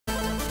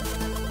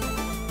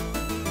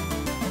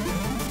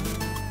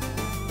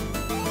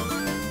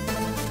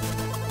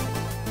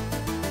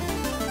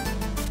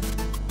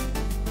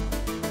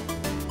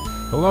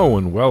Hello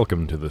and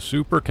welcome to the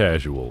Super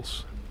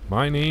Casuals.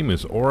 My name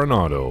is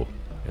Auronado,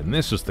 and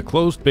this is the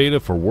closed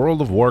beta for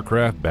World of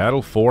Warcraft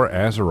Battle for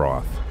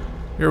Azeroth.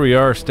 Here we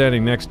are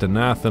standing next to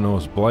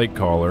Nathanos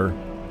Blightcaller.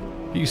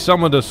 He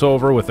summoned us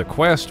over with a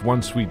quest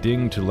once we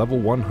ding to level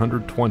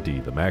 120,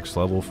 the max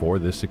level for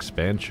this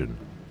expansion.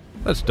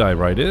 Let's dive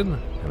right in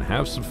and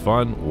have some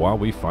fun while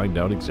we find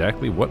out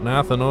exactly what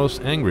Nathanos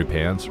Angry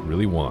Pants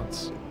really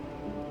wants.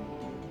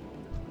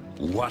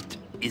 What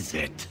is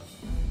it?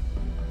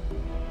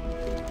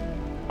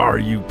 Are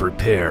you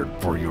prepared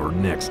for your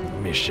next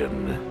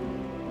mission?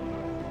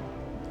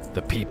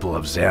 The people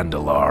of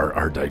Zandalar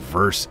are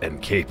diverse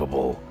and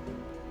capable.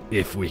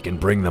 If we can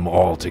bring them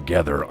all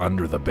together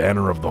under the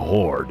banner of the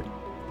Horde,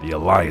 the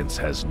Alliance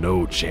has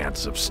no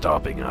chance of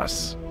stopping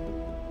us.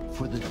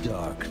 For the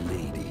Dark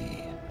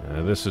Lady.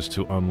 This is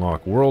to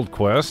unlock world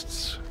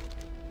quests.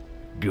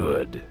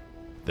 Good.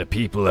 The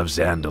people of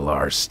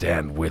Zandalar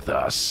stand with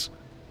us.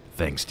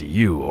 Thanks to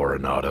you,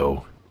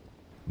 Auronado.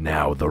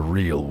 Now the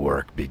real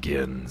work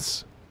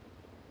begins.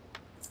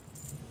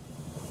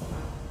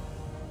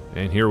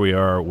 And here we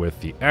are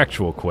with the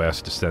actual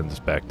quest to send us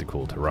back to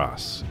Kul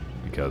Tiras.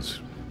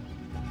 Because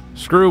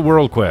screw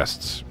world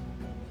quests.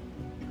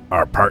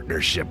 Our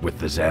partnership with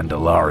the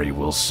Zandalari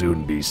will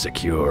soon be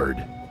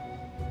secured.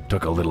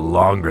 Took a little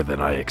longer than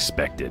I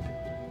expected,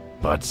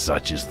 but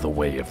such is the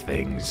way of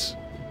things.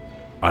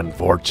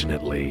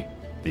 Unfortunately,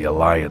 the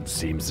Alliance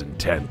seems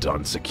intent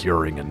on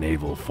securing a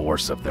naval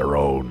force of their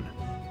own.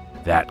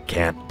 That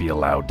can't be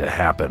allowed to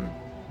happen.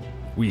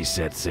 We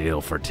set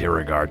sail for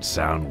Tiragarde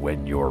Sound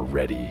when you're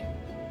ready.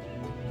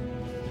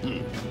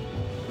 Okay,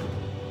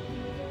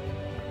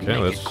 Make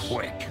let's... it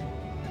quick.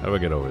 How do I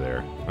get over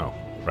there? Oh,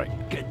 right.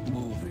 Get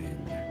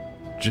moving.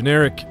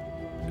 Generic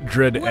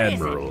Dread What is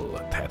Admiral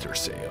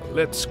Tattersail.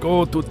 Let's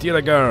go to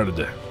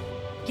Tiragarde.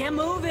 Get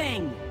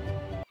moving!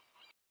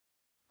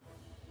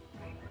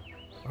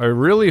 I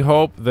really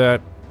hope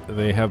that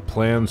they have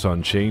plans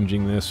on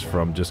changing this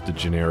from just a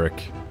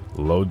generic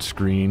load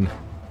screen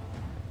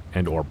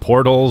and or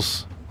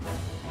portals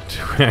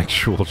to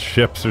actual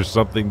ships or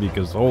something,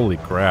 because holy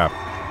crap,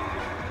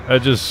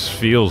 that just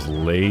feels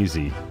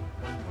lazy.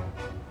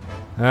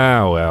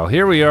 Ah well,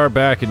 here we are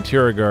back in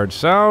Tiragarde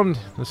Sound.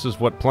 This is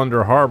what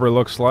Plunder Harbor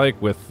looks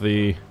like with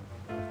the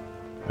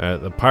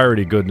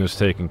piratey goodness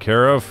taken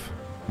care of.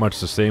 Much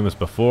the same as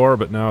before,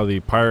 but now the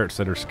pirates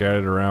that are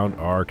scattered around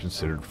are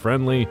considered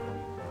friendly,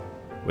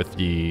 with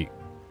the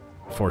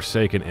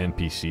Forsaken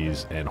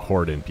NPCs and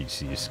Horde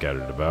NPCs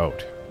scattered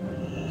about.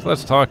 So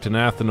let's talk to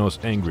Nathanos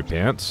Angry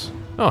Pants.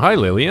 Oh, hi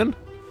Lilian.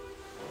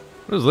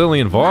 What is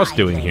Lilian Voss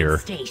doing here?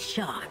 Stay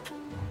sharp.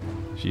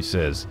 She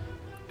says,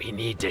 We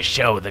need to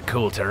show the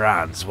Kul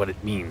Tiras what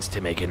it means to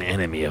make an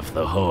enemy of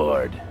the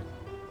Horde.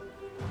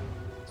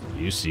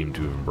 you seem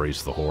to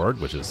embrace the Horde,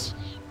 which is...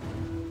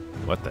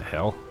 what the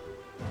hell?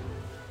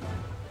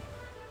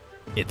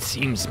 It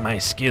seems my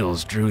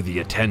skills drew the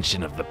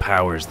attention of the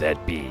powers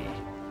that be.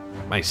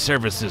 My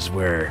services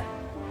were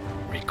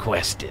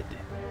requested.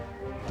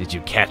 Did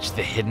you catch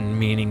the hidden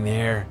meaning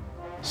there?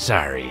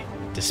 Sorry,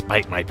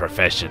 despite my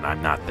profession,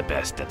 I'm not the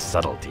best at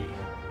subtlety.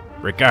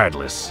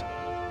 Regardless,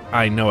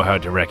 I know how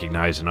to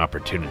recognize an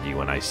opportunity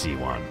when I see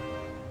one.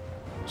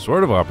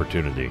 Sort of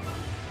opportunity.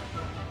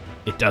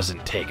 It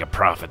doesn't take a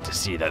prophet to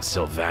see that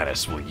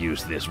Sylvanas will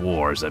use this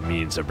war as a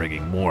means of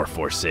bringing more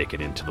Forsaken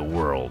into the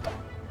world.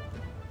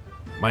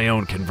 My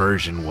own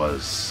conversion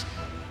was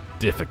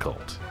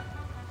difficult.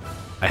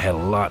 I had a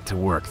lot to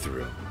work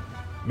through,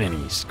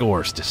 many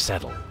scores to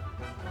settle.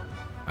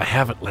 I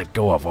haven't let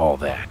go of all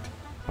that,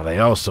 but I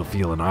also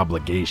feel an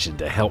obligation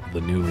to help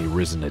the newly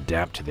risen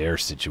adapt to their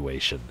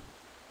situation.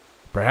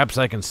 Perhaps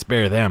I can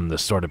spare them the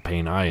sort of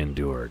pain I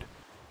endured.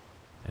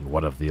 And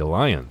what of the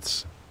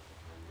Alliance?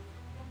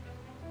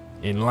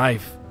 In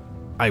life,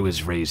 I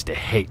was raised to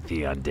hate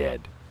the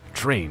undead,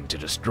 trained to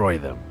destroy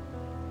them.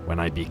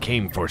 When I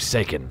became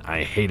Forsaken,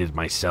 I hated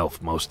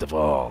myself most of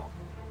all.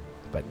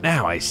 But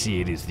now I see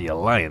it is the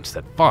Alliance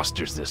that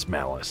fosters this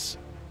malice.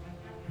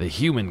 The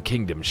human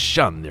kingdom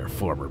shun their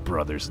former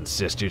brothers and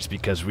sisters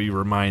because we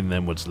remind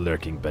them what's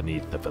lurking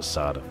beneath the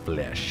facade of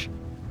flesh.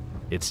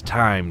 It's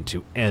time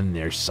to end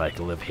their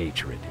cycle of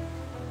hatred.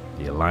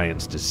 The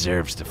Alliance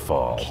deserves to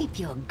fall. Keep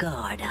your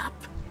guard up.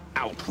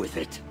 Out with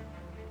it.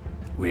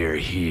 We're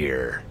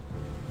here,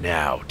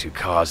 now to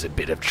cause a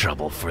bit of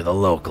trouble for the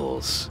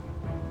locals.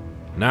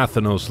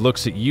 Nathanos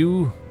looks at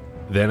you,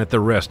 then at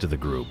the rest of the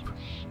group.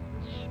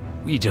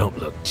 We don't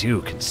look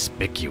too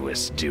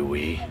conspicuous, do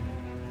we?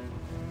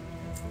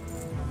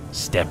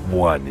 Step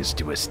 1 is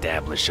to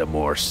establish a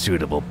more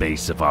suitable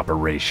base of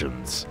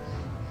operations.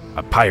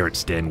 A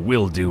pirate's den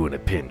will do in a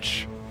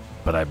pinch,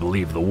 but I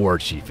believe the war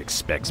chief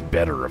expects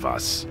better of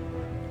us.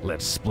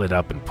 Let's split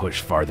up and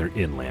push farther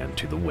inland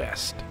to the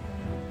west.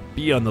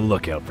 Be on the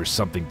lookout for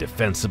something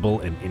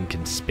defensible and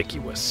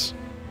inconspicuous.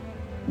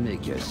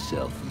 Make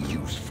yourself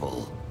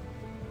useful.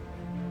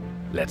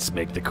 Let's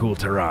make the Kul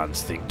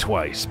Tiras think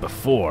twice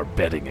before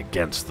betting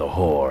against the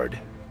Horde.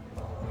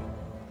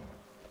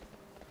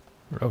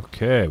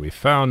 Okay, we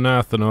found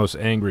Nathanos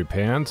Angry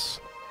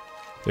Pants.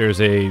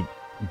 There's a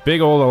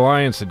big old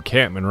Alliance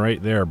encampment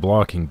right there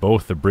blocking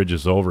both the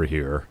bridges over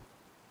here.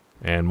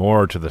 And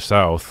more to the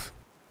south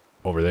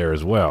over there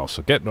as well.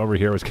 So getting over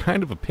here was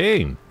kind of a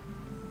pain.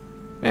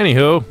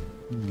 Anywho,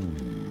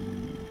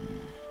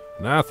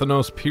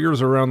 Nathanos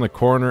peers around the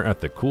corner at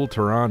the Kul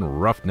Tiras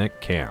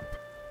roughneck camp.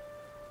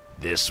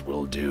 This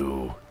will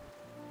do.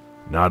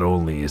 Not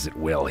only is it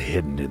well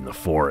hidden in the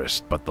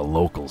forest, but the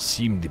locals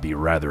seem to be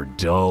rather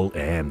dull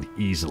and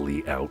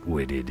easily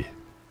outwitted.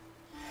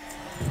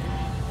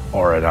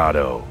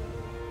 Auronado,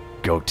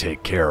 go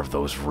take care of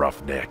those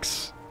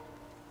roughnecks.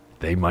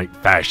 They might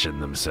fashion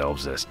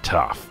themselves as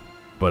tough,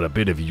 but a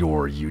bit of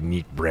your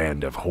unique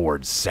brand of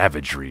horde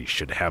savagery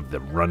should have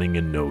them running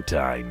in no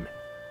time.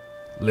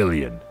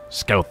 Lilian,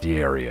 scout the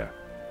area.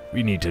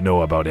 We need to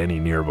know about any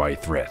nearby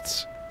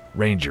threats.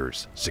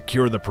 Rangers,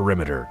 secure the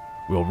perimeter.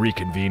 We'll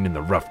reconvene in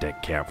the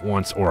roughneck camp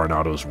once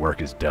Auronado's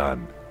work is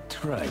done.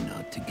 Try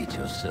not to get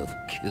yourself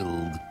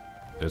killed.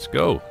 Let's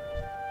go.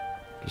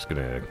 Just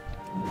gonna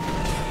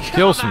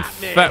kill some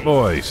fat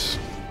boys.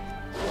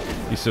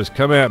 He says,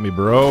 come at me,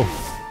 bro.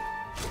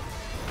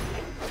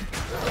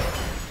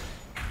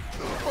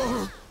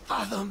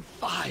 Fathom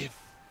 5.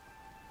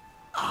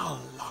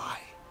 I'll lie.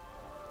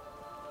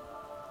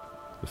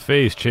 The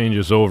phase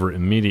changes over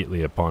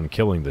immediately upon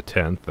killing the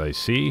 10th, I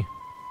see.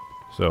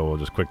 So we'll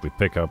just quickly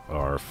pick up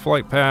our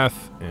flight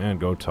path and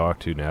go talk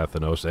to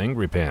Nathanos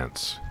Angry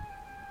Pants.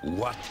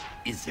 What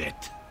is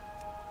it?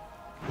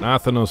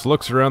 Nathanos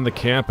looks around the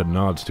camp and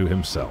nods to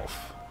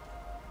himself.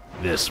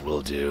 This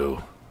will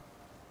do.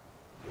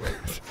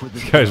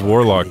 This guy's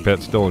warlock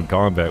pet still in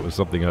combat with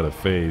something out of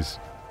phase.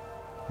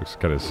 Looks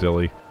kind of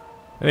silly.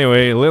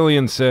 Anyway,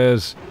 Lilian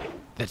says,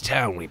 The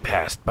town we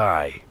passed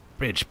by,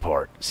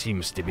 Bridgeport,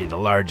 seems to be the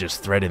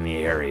largest threat in the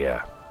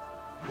area.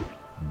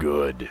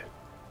 Good.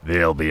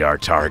 They'll be our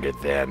target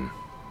then.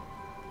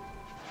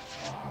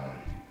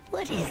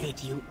 What is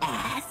it you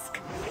ask?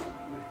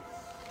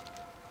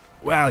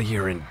 While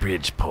you're in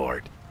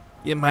Bridgeport,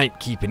 you might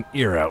keep an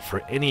ear out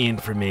for any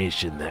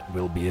information that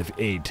will be of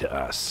aid to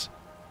us.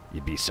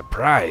 You'd be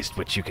surprised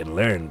what you can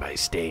learn by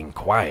staying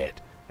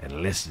quiet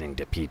and listening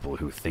to people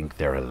who think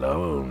they're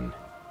alone.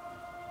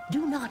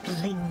 Do not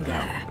linger.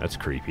 that's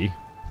creepy.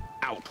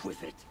 Out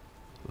with it.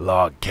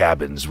 Log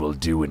cabins will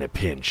do in a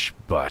pinch,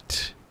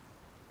 but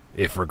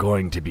if we're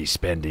going to be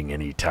spending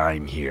any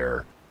time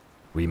here,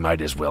 we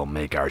might as well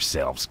make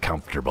ourselves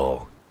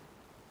comfortable.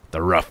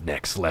 The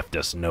Roughnecks left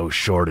us no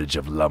shortage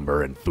of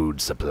lumber and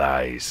food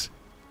supplies,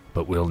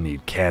 but we'll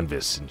need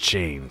canvas and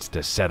chains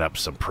to set up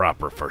some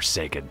proper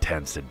Forsaken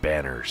tents and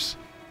banners.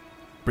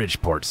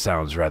 Bridgeport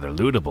sounds rather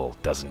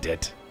lootable, doesn't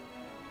it?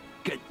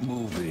 Get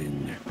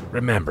moving.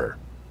 Remember,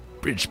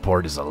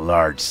 Bridgeport is a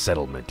large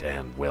settlement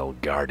and well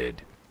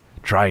guarded.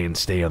 Try and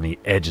stay on the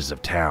edges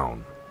of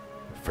town,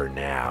 for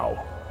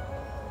now.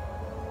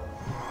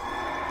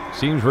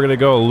 Seems we're gonna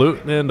go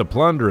looting and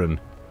plundering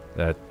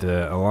that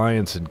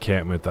Alliance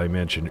encampment I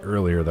mentioned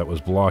earlier that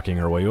was blocking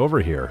our way over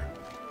here.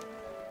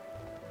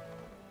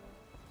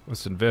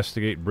 Let's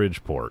investigate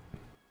Bridgeport.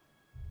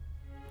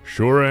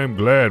 Sure am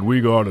glad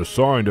we got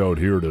assigned out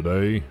here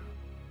today.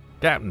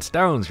 Captain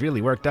Stone's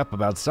really worked up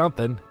about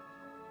something.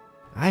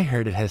 I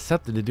heard it has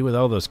something to do with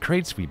all those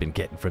crates we've been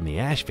getting from the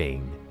ash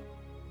vein.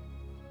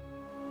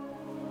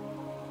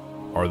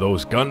 Are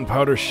those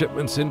gunpowder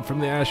shipments in from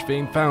the ash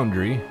vein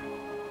foundry?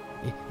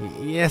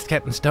 Yes,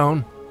 Captain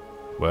Stone.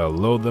 Well,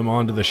 load them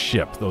onto the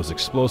ship. Those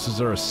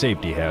explosives are a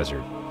safety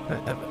hazard.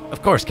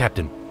 Of course,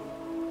 Captain.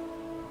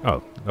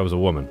 Oh, that was a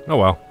woman. Oh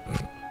well.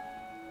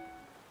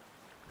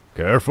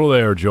 Careful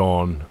there,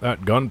 John.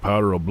 That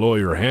gunpowder will blow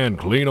your hand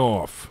clean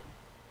off.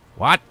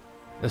 What?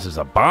 This is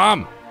a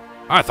bomb?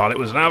 I thought it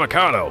was an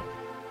avocado.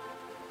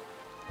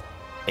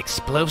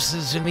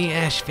 Explosives in the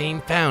ash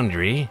vein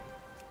foundry?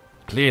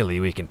 Clearly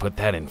we can put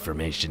that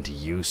information to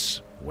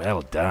use.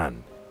 Well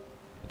done.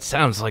 It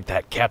sounds like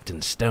that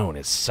Captain Stone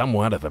is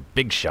somewhat of a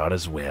big shot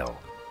as well.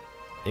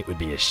 It would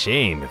be a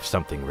shame if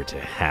something were to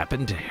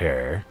happen to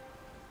her.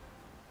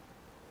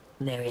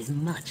 There is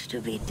much to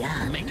be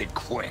done. Make it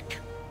quick.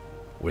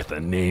 With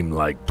a name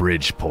like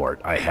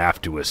Bridgeport, I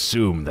have to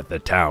assume that the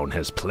town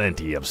has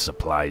plenty of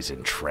supplies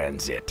in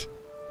transit,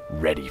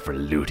 ready for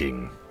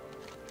looting.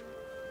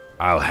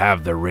 I'll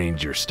have the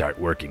Rangers start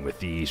working with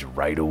these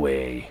right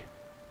away.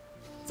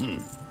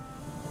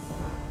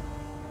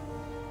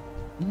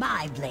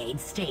 My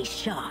blades stay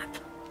sharp.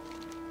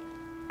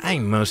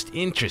 I'm most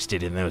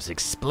interested in those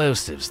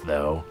explosives,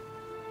 though.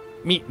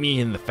 Meet me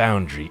in the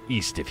foundry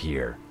east of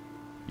here.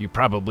 You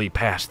probably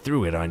passed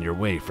through it on your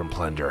way from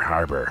Plunder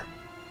Harbor.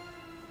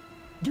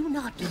 Do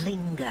not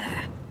linger.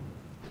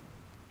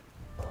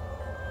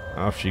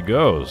 Off she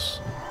goes.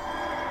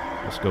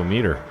 Let's go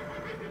meet her.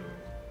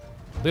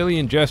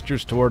 Lilian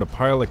gestures toward a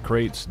pile of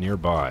crates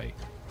nearby.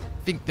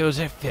 Think those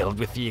are filled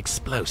with the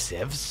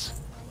explosives?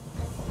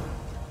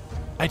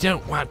 I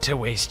don't want to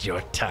waste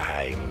your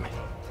time.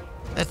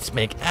 Let's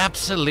make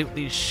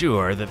absolutely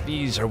sure that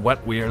these are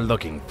what we are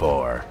looking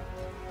for.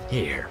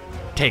 Here,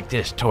 take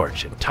this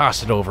torch and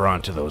toss it over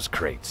onto those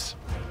crates.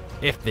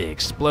 If they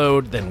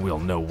explode, then we'll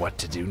know what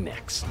to do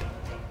next.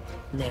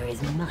 There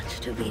is much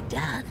to be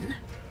done.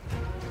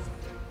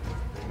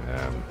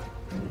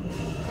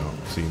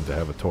 Don't seem to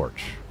have a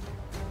torch.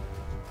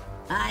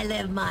 I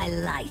live my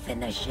life in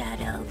the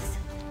shadows.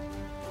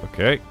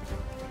 Okay.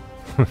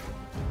 That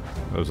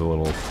was a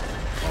little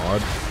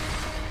odd.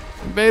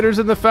 Invaders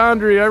in the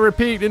foundry, I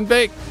repeat,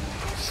 invade!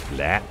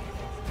 Splat.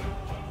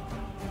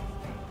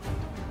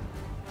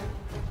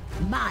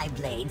 My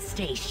blades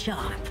stay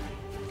sharp.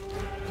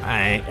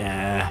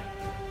 I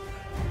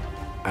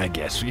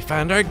guess we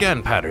found our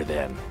gunpowder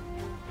then.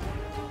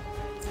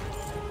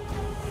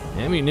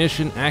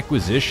 Ammunition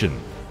acquisition.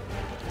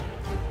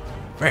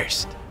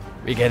 First,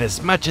 we get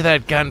as much of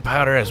that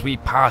gunpowder as we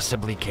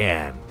possibly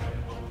can.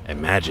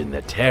 Imagine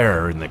the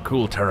terror in the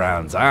Kul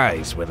Tiras'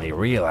 eyes when they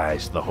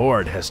realize the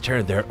horde has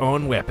turned their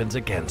own weapons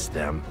against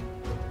them.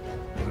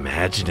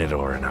 Imagine it,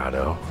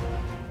 Auronado.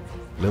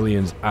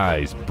 Lilian's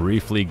eyes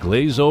briefly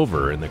glaze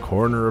over and the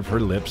corner of her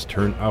lips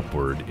turn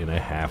upward in a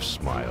half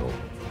smile.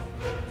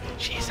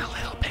 She's a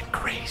little bit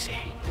crazy.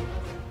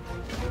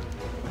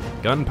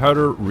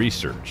 Gunpowder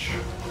research.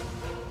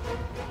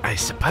 I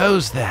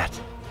suppose that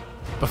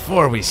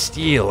before we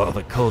steal all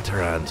the Kul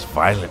Tiras'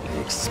 violently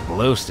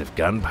explosive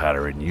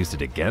gunpowder and use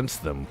it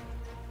against them,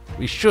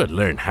 we should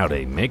learn how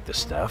to make the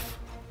stuff.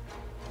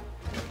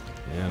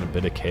 And a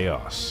bit of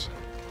chaos.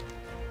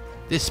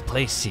 This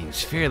place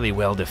seems fairly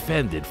well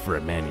defended for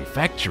a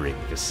manufacturing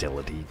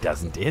facility,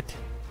 doesn't it?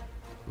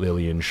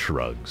 Lilian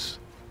shrugs.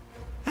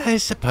 I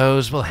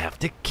suppose we'll have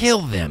to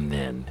kill them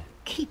then.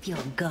 Keep your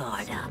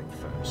guard up.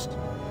 First.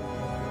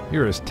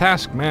 Here is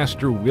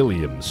Taskmaster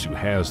Williams, who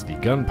has the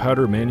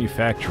gunpowder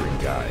manufacturing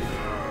guide.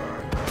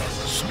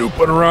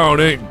 Snooping around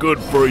ain't good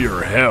for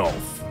your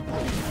health.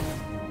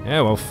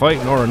 Yeah, well,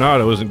 fighting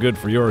Auronado isn't good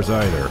for yours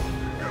either.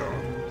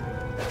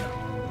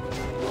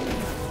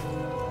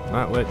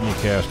 Not letting you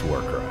cast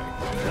Warcry.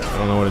 I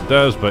don't know what it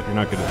does, but you're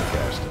not going to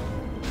cast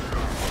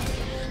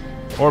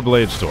it. Or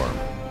Blade Storm.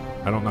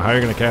 I don't know how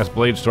you're going to cast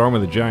Blade Storm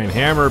with a giant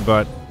hammer,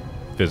 but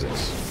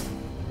physics.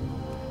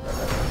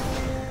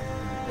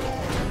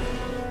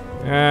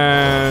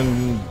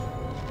 And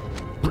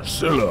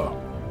Priscilla,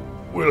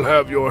 we'll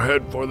have your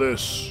head for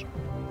this.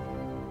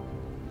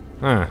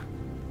 huh.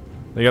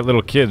 They got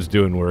little kids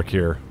doing work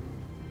here.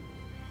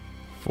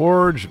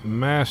 Forge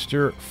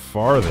Master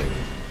Farthing.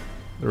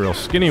 The real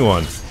skinny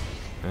one.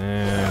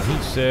 And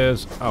he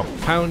says, I'll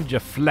pound you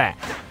flat.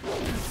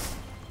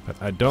 But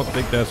I don't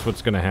think that's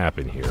what's going to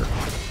happen here.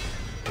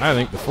 I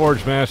think the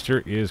Forge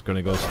Master is going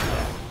to go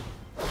splat.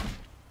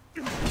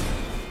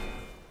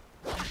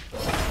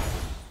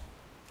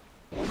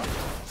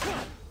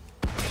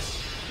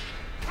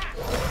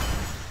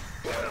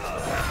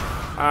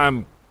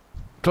 I'm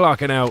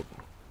clocking out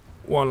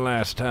one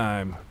last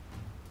time.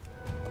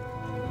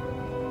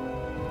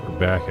 We're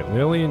back at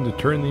Lilian to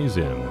turn these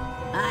in.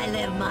 I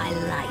live my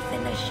life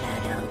in the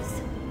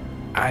shadows.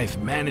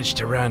 I've managed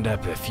to round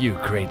up a few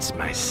crates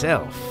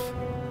myself.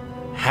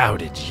 How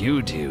did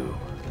you do?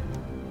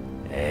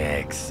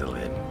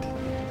 Excellent.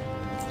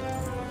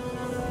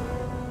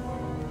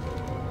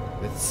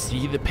 Let's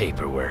see the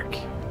paperwork.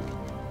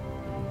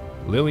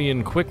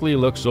 Lilian quickly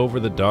looks over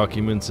the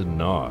documents and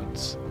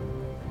nods.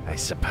 I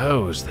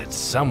suppose that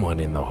someone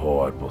in the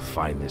horde will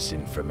find this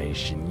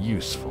information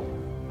useful.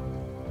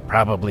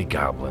 Probably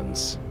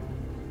goblins.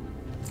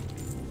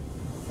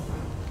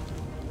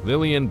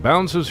 Lilian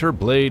bounces her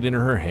blade in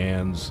her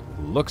hands,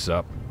 looks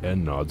up,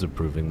 and nods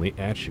approvingly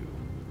at you.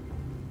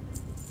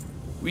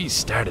 We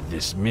started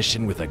this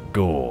mission with a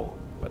goal,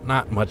 but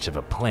not much of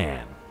a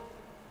plan.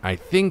 I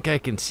think I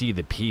can see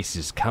the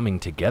pieces coming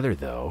together,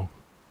 though.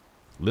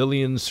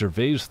 Lilian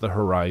surveys the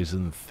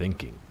horizon,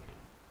 thinking.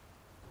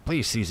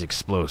 Place these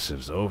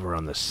explosives over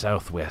on the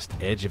southwest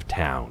edge of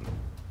town.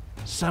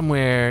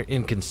 Somewhere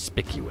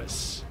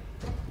inconspicuous.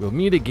 We'll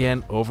meet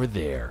again over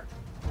there.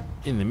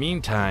 In the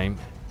meantime,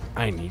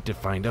 I need to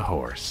find a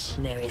horse.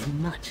 There is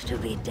much to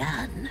be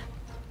done.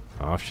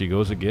 Off she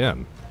goes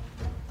again.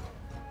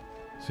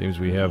 Seems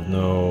we have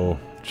no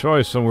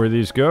choice on where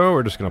these go.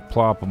 We're just going to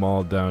plop them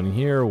all down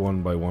here,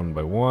 one by one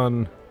by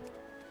one.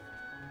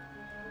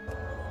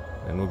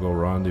 And we'll go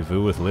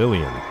rendezvous with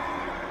Lilian.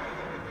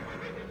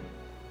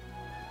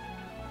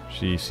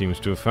 She seems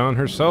to have found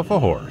herself a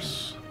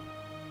horse.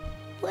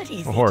 What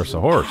is A horse, it, a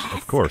horse. ask?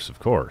 Of course, of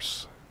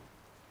course.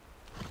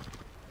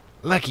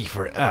 Lucky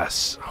for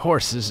us,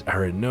 horses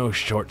are in no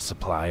short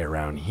supply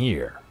around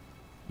here.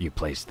 You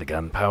place the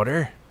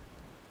gunpowder?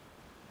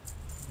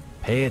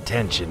 Pay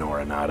attention,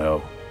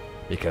 Auronado,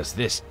 because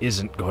this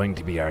isn't going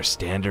to be our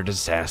standard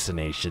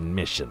assassination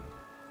mission.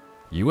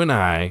 You and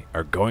I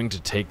are going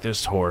to take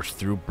this horse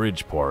through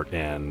Bridgeport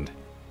and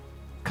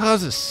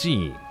cause a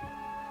scene.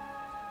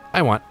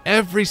 I want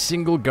every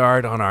single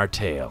guard on our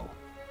tail,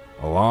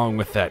 along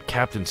with that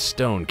Captain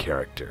Stone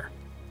character.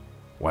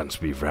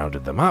 Once we've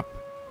rounded them up,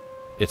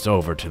 it's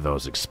over to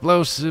those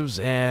explosives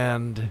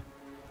and...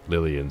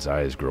 Lilian's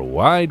eyes grow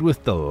wide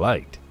with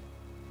delight.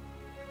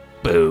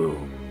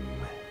 boom.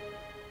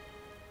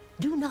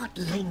 Do not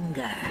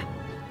linger.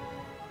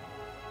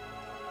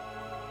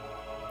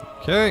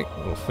 Okay,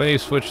 little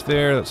phase switch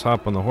there. Let's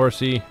hop on the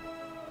horsey.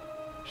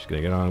 She's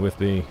gonna get on with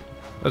me.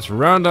 Let's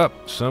round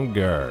up some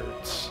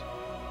guards.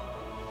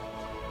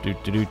 Do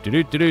do do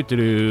do do do do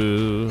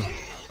do.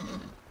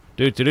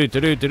 Do do do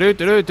do do do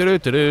do do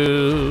do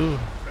do.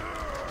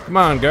 Come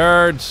on,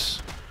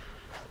 guards.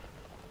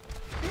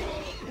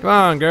 Come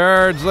on,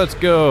 guards. Let's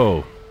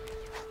go.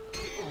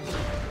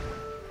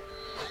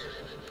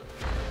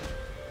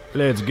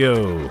 Let's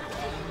go.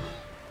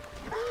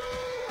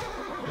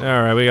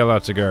 Alright, we got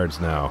lots of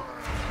guards now.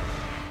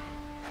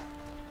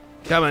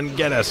 Come and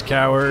get us,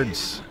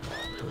 cowards.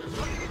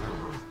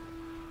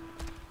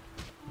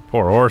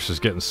 Poor horse is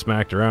getting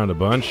smacked around a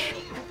bunch.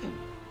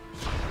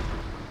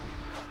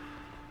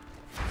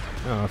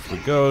 Now, if we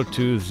go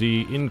to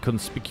the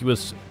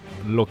inconspicuous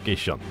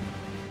location.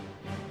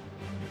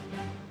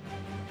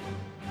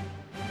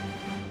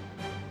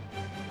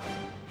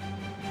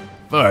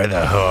 For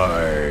the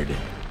horde.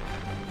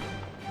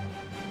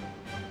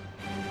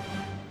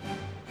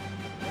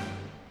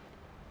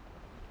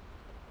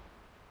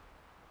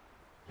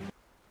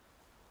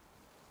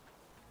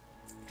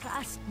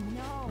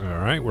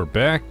 Alright, we're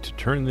back to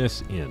turn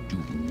this in. Do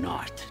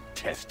not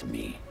test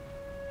me.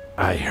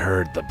 I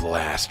heard the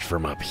blast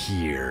from up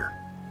here.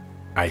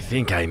 I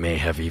think I may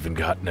have even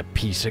gotten a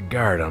piece of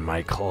guard on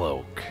my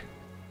cloak.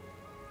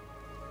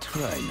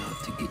 Try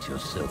not to get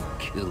yourself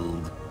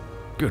killed.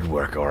 Good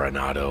work,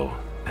 Auronado.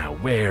 Now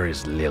where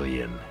is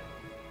Lilian?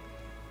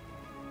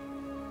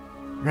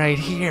 Right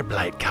here,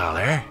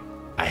 Blightcaller.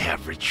 I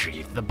have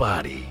retrieved the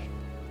body.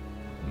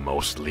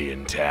 Mostly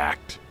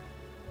intact.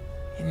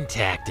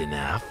 Intact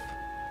enough.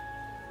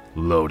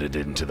 Loaded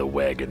into the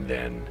wagon,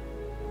 then.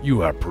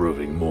 You are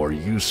proving more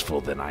useful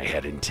than I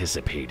had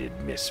anticipated,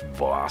 Miss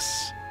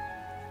Voss.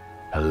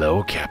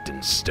 Hello,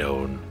 Captain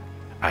Stone.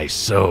 I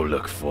so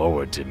look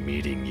forward to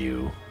meeting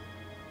you.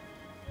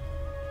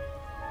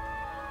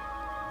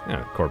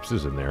 Yeah, corpse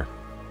is in there.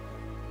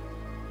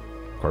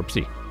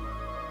 Corpsey.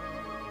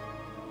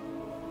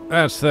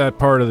 That's that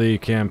part of the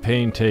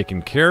campaign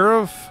taken care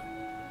of.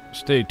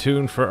 Stay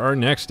tuned for our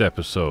next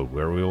episode,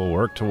 where we will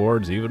work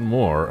towards even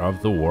more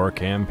of the war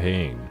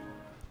campaign.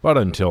 But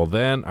until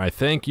then, I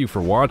thank you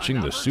for watching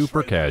the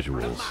Super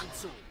Casuals.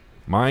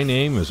 My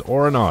name is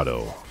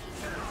Auronado.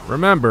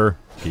 Remember,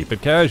 keep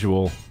it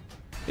casual.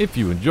 If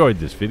you enjoyed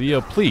this video,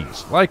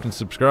 please like and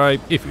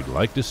subscribe if you'd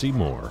like to see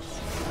more.